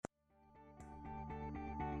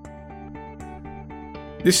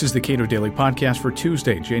This is the Cato Daily Podcast for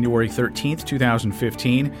Tuesday, January 13th,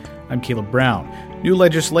 2015. I'm Caleb Brown. New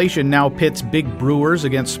legislation now pits big brewers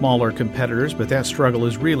against smaller competitors, but that struggle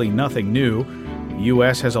is really nothing new. The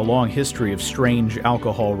U.S. has a long history of strange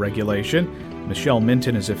alcohol regulation. Michelle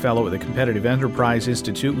Minton is a fellow at the Competitive Enterprise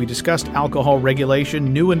Institute. We discussed alcohol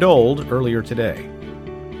regulation, new and old, earlier today.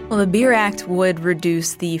 Well, the Beer Act would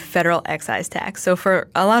reduce the federal excise tax. So for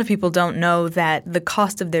a lot of people don't know that the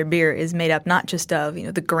cost of their beer is made up not just of,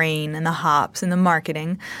 the grain and the hops and the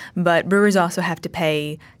marketing, but brewers also have to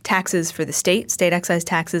pay taxes for the state excise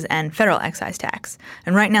taxes, and federal excise tax.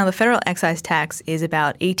 And right now the federal excise tax is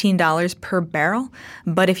about $18 per barrel.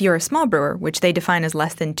 But if you're a small brewer, which they define as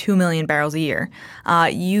less than 2 million barrels a year,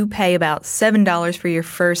 you pay about $7 for your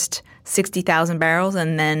first 60,000 barrels,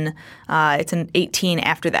 and then it's an 18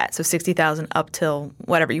 after that, so 60,000 up till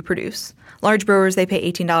whatever you produce. Large brewers, they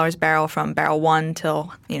pay $18 a barrel from barrel one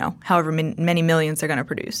till, however many millions they're going to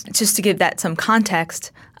produce. Just to give that some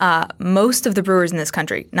context, most of the brewers in this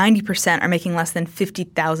country, 90%, are making less than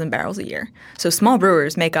 50,000 barrels a year. So small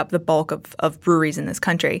brewers make up the bulk of breweries in this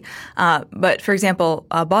country. But for example,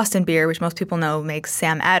 Boston Beer, which most people know makes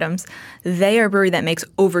Sam Adams, they are a brewery that makes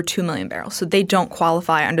over 2 million barrels. So they don't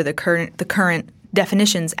qualify under the current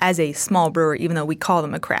definitions as a small brewer, even though we call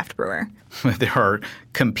them a craft brewer. There are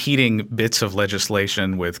competing bits of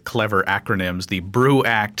legislation with clever acronyms. The Brew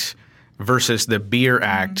Act versus the Beer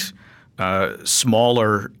Act.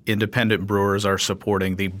 Smaller independent brewers are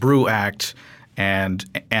supporting the Brew Act, and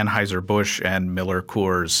Anheuser-Busch and Miller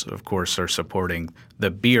Coors, of course, are supporting the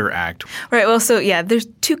Beer Act. Right. Well, so there's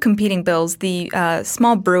two competing bills. The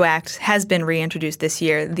Small Brew Act has been reintroduced this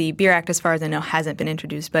year. The Beer Act, as far as I know, hasn't been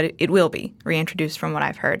introduced, but it will be reintroduced from what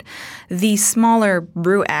I've heard. The Smaller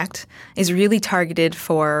Brew Act is really targeted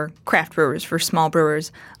for craft brewers, for small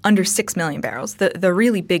brewers under 6 million barrels. The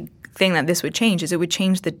really big thing that this would change is it would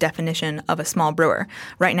change the definition of a small brewer.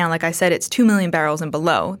 Right now, like I said, it's 2 million barrels and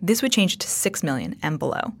below. This would change it to 6 million and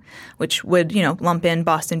below, which would, lump in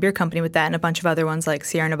Boston Beer Company with that and a bunch of other ones like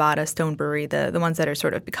Sierra Nevada, Stone Brewery, the ones that are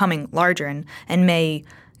sort of becoming larger and may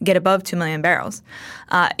get above 2 million barrels.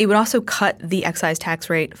 It would also cut the excise tax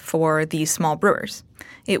rate for these small brewers.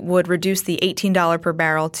 It would reduce the $18 per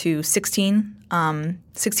barrel to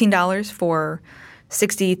 $16 for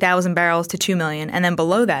 60,000 barrels to 2 million. And then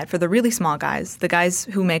below that, for the really small guys, the guys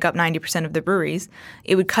who make up 90% of the breweries,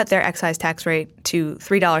 it would cut their excise tax rate to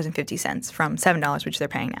 $3.50 from $7, which they're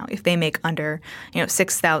paying now. If they make under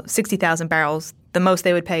 60,000 barrels, the most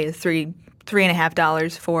they would pay is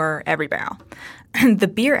 $3.50 for every barrel. The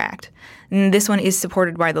Beer Act, this one is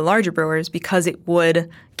supported by the larger brewers because it would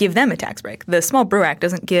give them a tax break. The Small Brew Act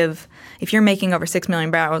doesn't give, if you're making over 6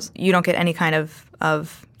 million barrels, you don't get any kind of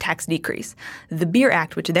tax decrease. The Beer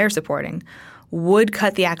Act, which they're supporting, would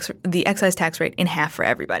cut the excise tax rate in half for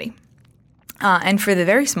everybody. And for the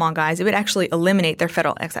very small guys, it would actually eliminate their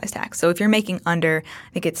federal excise tax. So if you're making under,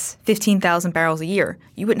 I think it's 15,000 barrels a year,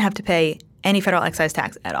 you wouldn't have to pay any federal excise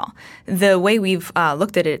tax at all. The way we've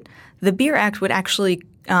looked at it, the Beer Act would actually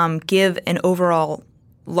give an overall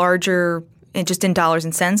larger, just in dollars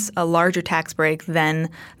and cents, a larger tax break than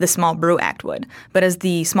the Small Brew Act would. But as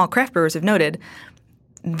the small craft brewers have noted,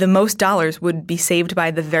 the most dollars would be saved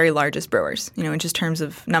by the very largest brewers, in just terms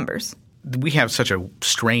of numbers. We have such a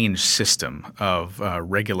strange system of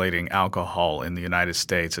regulating alcohol in the United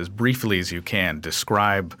States. As briefly as you can,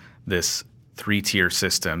 describe this three-tier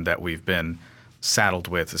system that we've been saddled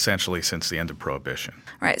with essentially since the end of Prohibition.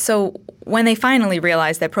 Right. So when they finally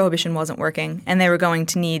realized that Prohibition wasn't working and they were going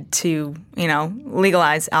to need to,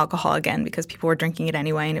 legalize alcohol again because people were drinking it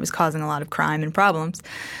anyway and it was causing a lot of crime and problems,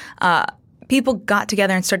 people got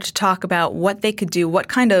together and started to talk about what they could do, what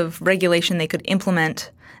kind of regulation they could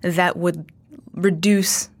implement that would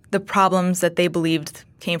reduce the problems that they believed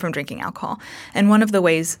came from drinking alcohol. And one of the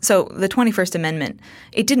ways, so the 21st Amendment,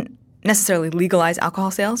 it didn't necessarily legalize alcohol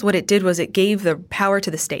sales. What it did was it gave the power to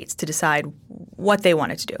the states to decide what they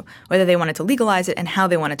wanted to do, whether they wanted to legalize it and how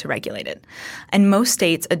they wanted to regulate it. And most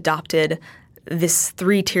states adopted this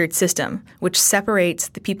three-tiered system, which separates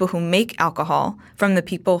the people who make alcohol from the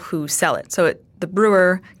people who sell it. So the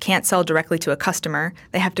brewer can't sell directly to a customer.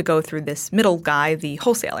 They have to go through this middle guy, the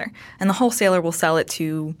wholesaler. And the wholesaler will sell it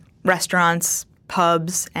to restaurants,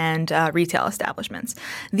 pubs, and retail establishments.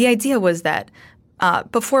 The idea was that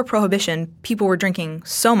before Prohibition, people were drinking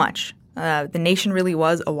so much. The nation really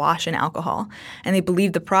was awash in alcohol. And they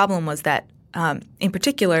believed the problem was that, in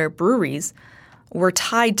particular, breweries were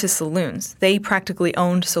tied to saloons. They practically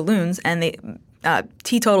owned saloons, and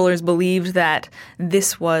teetotalers believed that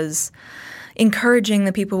this was encouraging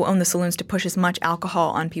the people who own the saloons to push as much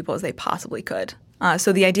alcohol on people as they possibly could.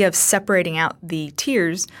 So the idea of separating out the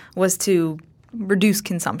tiers was to reduce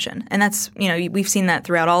consumption. And that's, we've seen that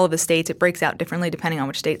throughout all of the states. It breaks out differently depending on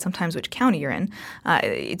which state, sometimes which county you're in.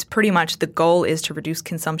 It's pretty much the goal is to reduce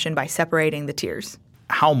consumption by separating the tiers.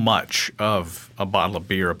 How much of a bottle of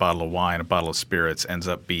beer, a bottle of wine, a bottle of spirits ends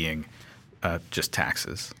up being just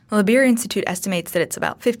taxes? Well, the Beer Institute estimates that it's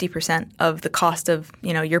about 50% of the cost of,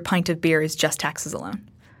 your pint of beer is just taxes alone.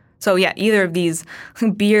 So yeah, either of these,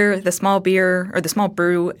 the Small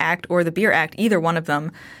Brew Act or the Beer Act, either one of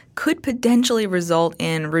them could potentially result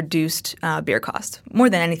in reduced beer costs. More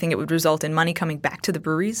than anything, it would result in money coming back to the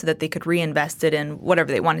breweries so that they could reinvest it in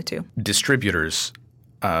whatever they wanted to. Distributors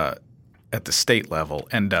at the state level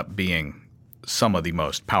end up being some of the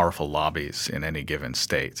most powerful lobbies in any given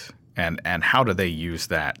state. And how do they use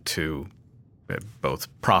that to both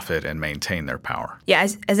profit and maintain their power? Yeah,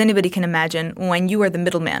 as anybody can imagine, when you are the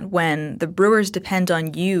middleman, when the brewers depend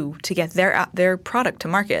on you to get their product to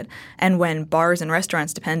market, and when bars and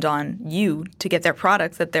restaurants depend on you to get their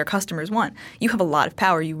products that their customers want, you have a lot of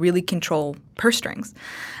power. You really control purse strings.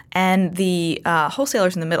 And the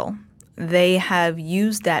wholesalers in the middle, they have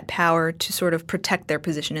used that power to sort of protect their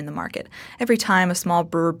position in the market. Every time a small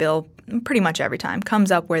brewer bill, pretty much every time,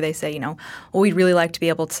 comes up where they say, we'd really like to be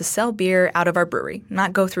able to sell beer out of our brewery,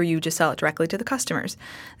 not go through you, just sell it directly to the customers.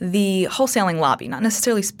 The wholesaling lobby, not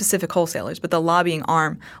necessarily specific wholesalers, but the lobbying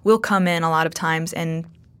arm will come in a lot of times and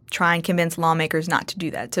try and convince lawmakers not to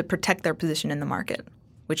do that, to protect their position in the market,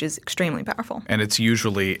 which is extremely powerful. And it's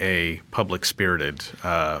usually a public-spirited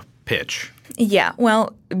pitch. Yeah,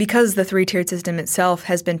 well, because the three-tiered system itself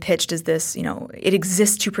has been pitched as this, it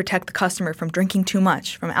exists to protect the customer from drinking too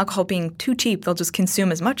much, from alcohol being too cheap. They'll just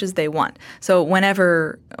consume as much as they want. So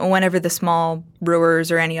whenever the small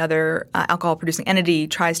brewers or any other alcohol-producing entity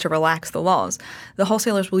tries to relax the laws, the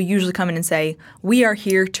wholesalers will usually come in and say, we are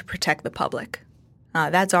here to protect the public.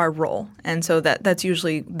 That's our role. And so that's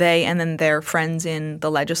usually they and then their friends in the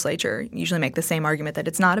legislature usually make the same argument that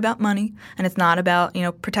it's not about money and it's not about,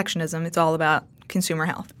 protectionism. It's all about consumer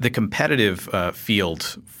health. The competitive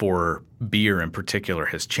field for beer in particular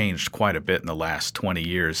has changed quite a bit in the last 20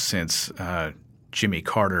 years since Jimmy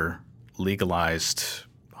Carter legalized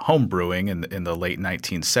home brewing in the late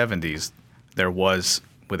 1970s. There was,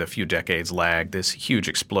 with a few decades lag, this huge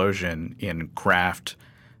explosion in craft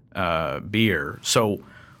beer. So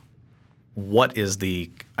what is the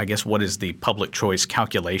public choice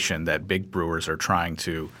calculation that big brewers are trying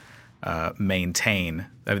to maintain?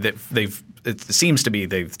 It seems to be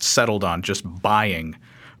they've settled on just buying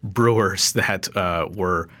brewers that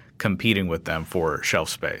were competing with them for shelf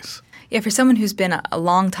space. Yeah, for someone who's been a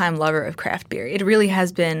longtime lover of craft beer, it really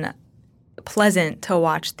has been pleasant to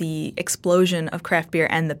watch the explosion of craft beer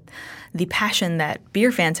and the passion that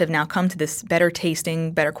beer fans have now come to this better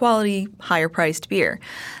tasting, better quality, higher priced beer.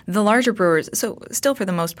 The larger brewers, so still for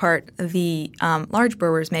the most part, the large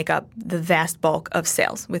brewers make up the vast bulk of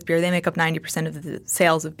sales with beer. They make up 90% of the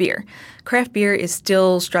sales of beer. Craft beer is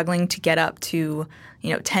still struggling to get up to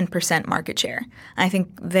 10% market share. I think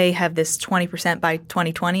they have this 20% by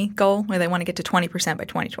 2020 goal where they want to get to 20% by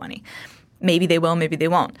 2020. Maybe they will, maybe they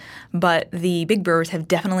won't. But the big brewers have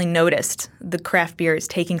definitely noticed the craft beer is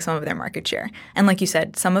taking some of their market share. And like you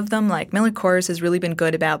said, some of them, like Miller Coors, has really been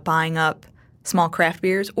good about buying up small craft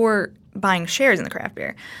beers or buying shares in the craft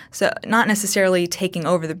beer. So not necessarily taking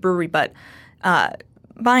over the brewery, but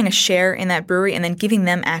buying a share in that brewery and then giving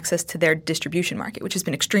them access to their distribution market, which has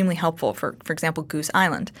been extremely helpful for example, Goose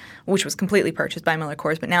Island, which was completely purchased by Miller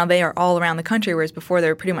Coors, but now they are all around the country, whereas before they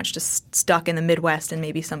were pretty much just stuck in the Midwest and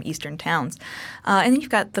maybe some eastern towns. And then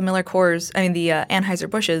you've got the the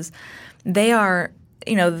Anheuser-Busch's. They are,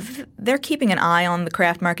 they're keeping an eye on the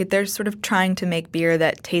craft market. They're sort of trying to make beer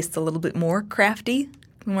that tastes a little bit more crafty,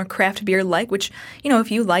 more craft beer-like, which,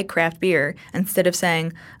 if you like craft beer, instead of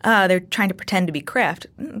saying, they're trying to pretend to be craft,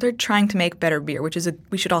 they're trying to make better beer, which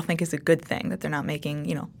we should all think is a good thing, that they're not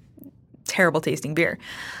making, terrible-tasting beer.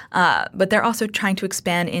 But they're also trying to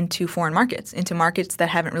expand into foreign markets, into markets that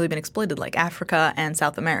haven't really been exploited, like Africa and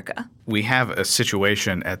South America. We have a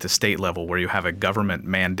situation at the state level where you have a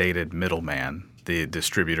government-mandated middleman, the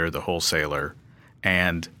distributor, the wholesaler,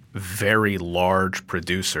 and very large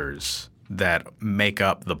producers that make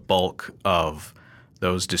up the bulk of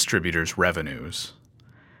those distributors' revenues.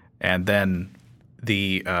 And then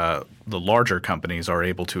the larger companies are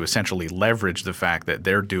able to essentially leverage the fact that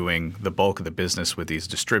they're doing the bulk of the business with these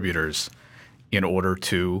distributors in order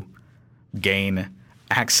to gain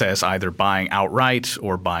access, either buying outright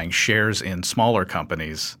or buying shares in smaller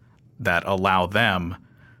companies that allow them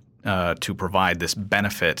to provide this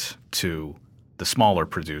benefit to the smaller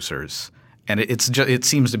producers. And it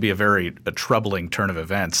seems to be a troubling turn of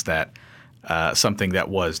events that something that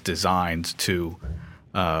was designed to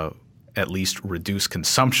at least reduce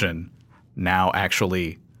consumption now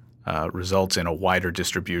actually results in a wider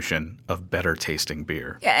distribution of better tasting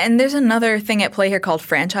beer. Yeah, and there's another thing at play here called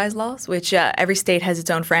franchise laws, which every state has its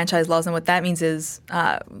own franchise laws. And what that means is,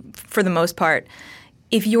 for the most part,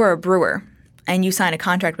 if you are a brewer and you sign a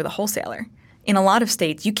contract with a wholesaler, in a lot of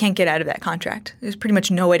states, you can't get out of that contract. There's pretty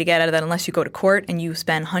much no way to get out of that unless you go to court and you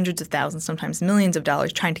spend hundreds of thousands, sometimes millions of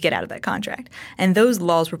dollars trying to get out of that contract. And those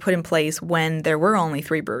laws were put in place when there were only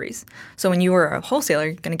 3 breweries. So when you were a wholesaler,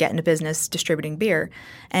 you're going to get into business distributing beer,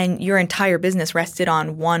 and your entire business rested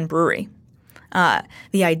on one brewery.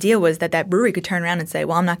 The idea was that brewery could turn around and say,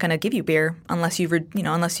 well, I'm not going to give you beer unless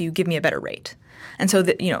you give me a better rate. And so,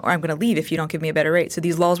 or I'm going to leave if you don't give me a better rate. So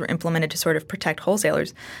these laws were implemented to sort of protect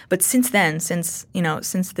wholesalers. But since then, since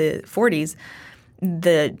the 40s,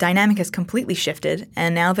 the dynamic has completely shifted,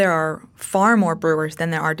 and now there are far more brewers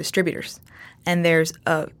than there are distributors. And there's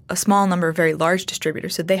a small number of very large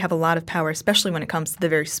distributors, so they have a lot of power, especially when it comes to the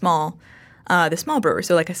very small brewers.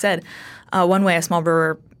 So like I said, one way a small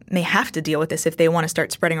brewer may have to deal with this if they want to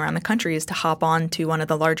start spreading around the country is to hop on to one of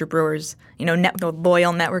the larger brewers, the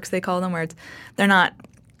loyal networks they call them, where they're not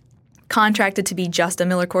contracted to be just a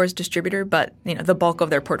MillerCoors distributor, but the bulk of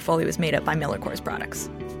their portfolio is made up by MillerCoors products.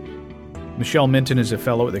 Michelle Minton is a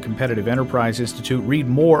fellow at the Competitive Enterprise Institute. Read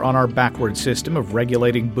more on our backward system of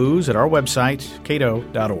regulating booze at our website,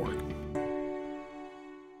 cato.org.